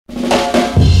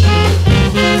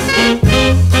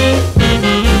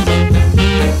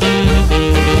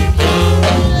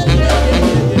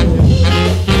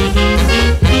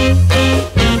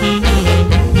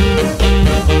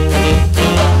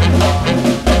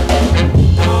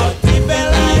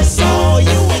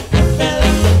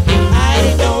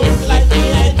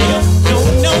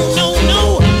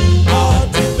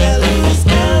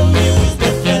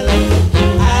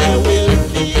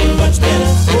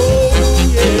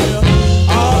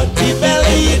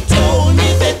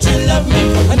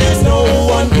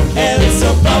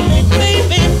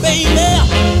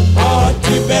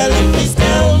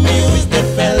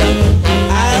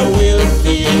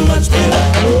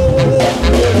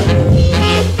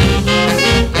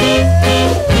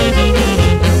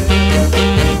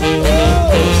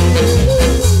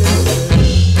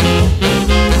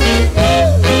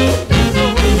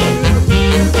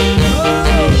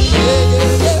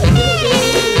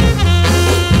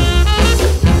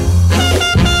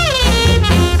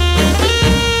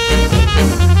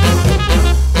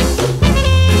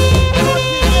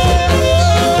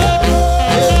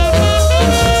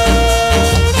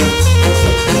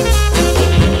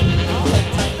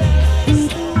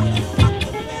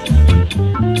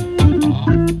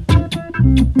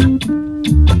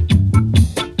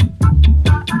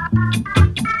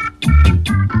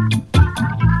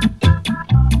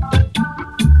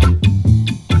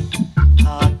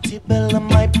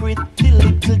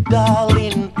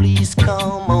darling, please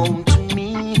come home to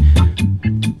me.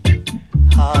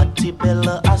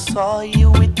 Artibella, I saw you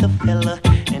with the fella,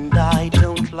 and I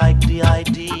don't like the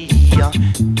idea.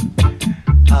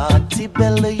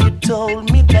 Artibella, you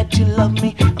told me that you love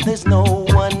me, and there's no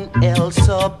one else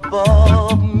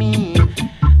above me.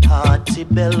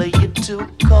 Artibella, you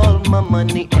took all my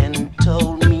money and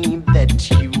told me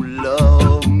that you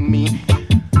love me.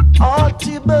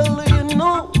 Artibella, you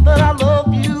know that I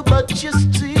love you, but you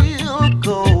still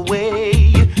go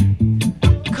away.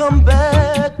 Come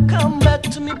back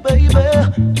to me, baby,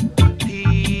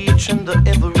 each and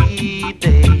every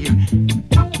day.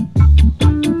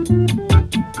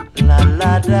 La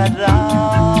la da da.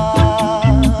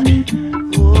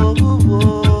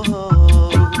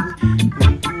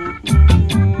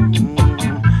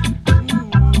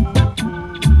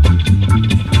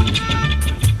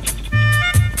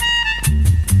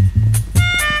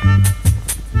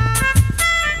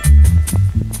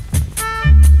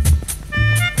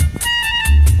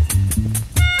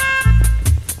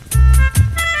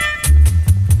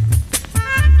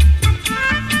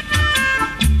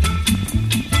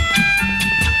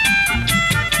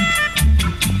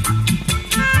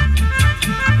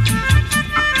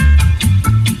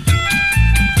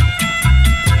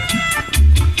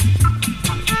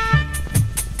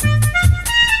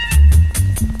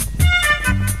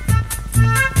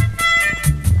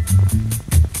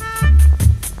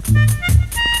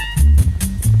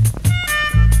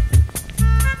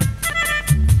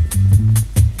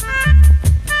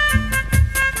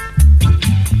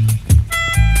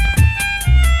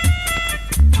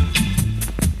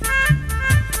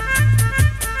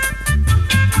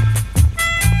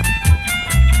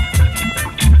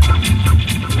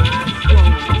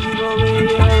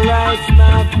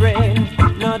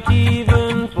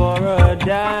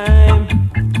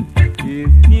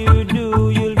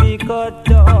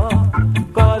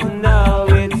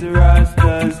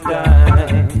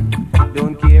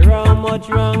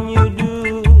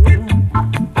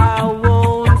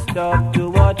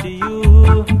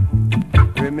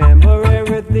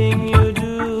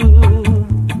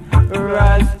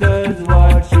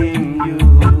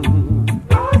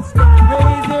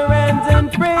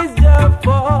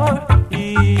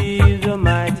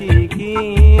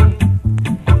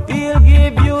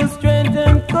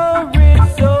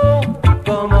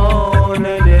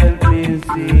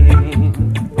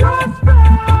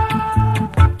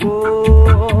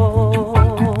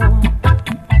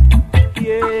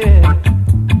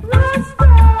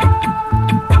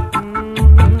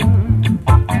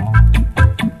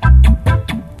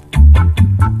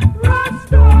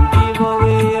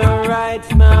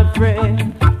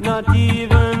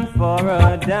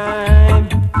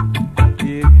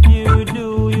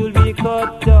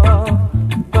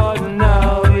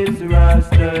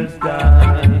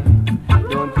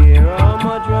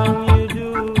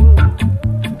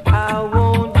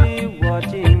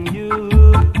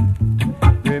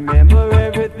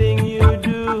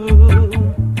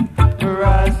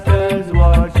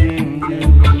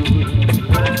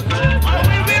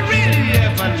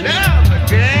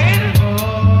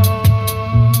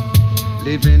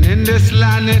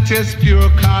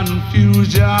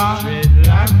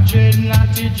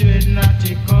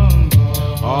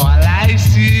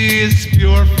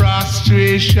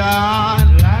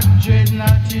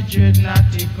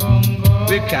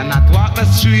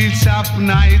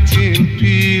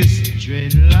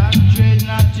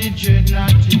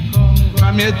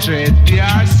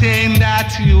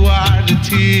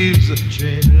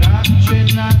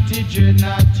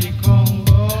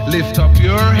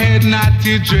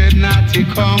 Dread Natty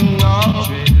Congo.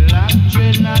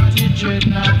 Dread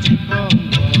Natty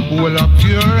Congo. Hold up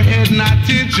your head,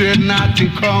 Natty, dread Natty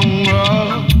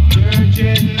Congo. Your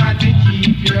dread Natty,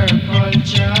 keep your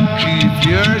culture. Keep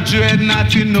your dread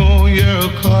Natty, know your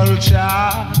culture.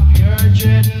 Your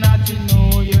dread Natty,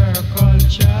 know your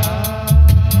culture.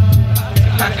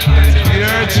 Keep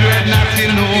your dread Natty,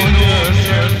 know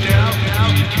yourself.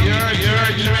 Keep your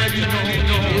dread Natty, know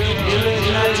yourself.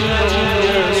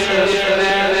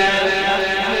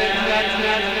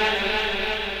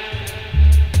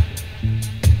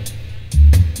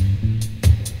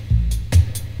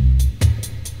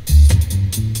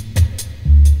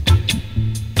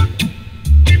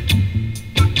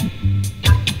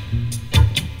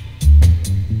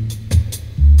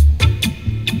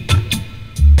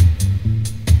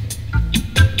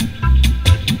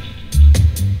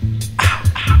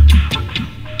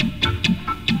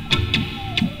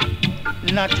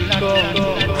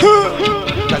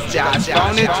 just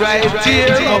found it right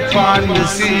here upon the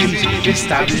scene.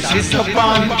 Establish it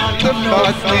upon the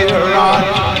first later on.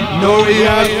 Know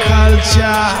your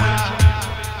culture.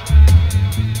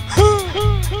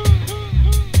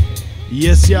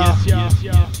 Yes, yeah.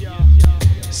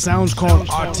 Sounds called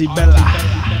Artibella.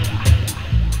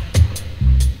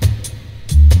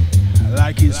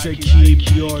 Like you say,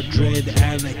 keep your dread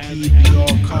and keep your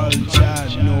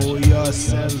culture. Know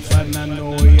yourself and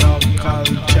know your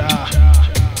culture.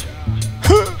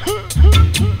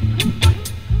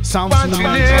 Sounds from the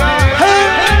man.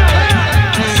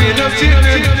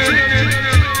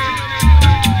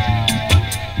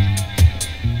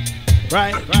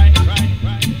 Right.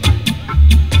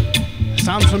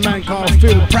 Sounds from a man called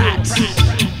Phil Pratt.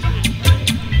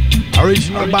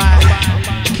 Original by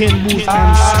Boothe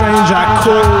and Stranger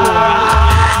Cole.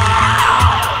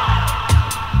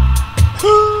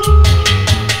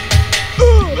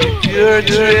 You're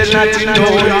dread not to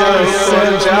know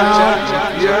yourself.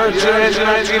 You're dread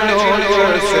not to know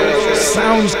yourself.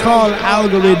 Sounds called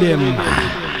Algorithm.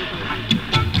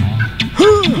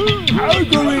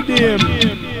 Algorithm.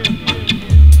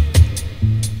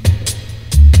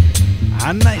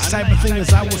 A nice type of thing,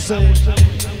 as I would say.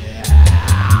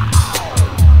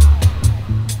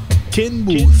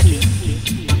 Boothe.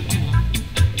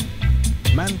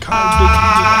 Man called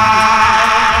Big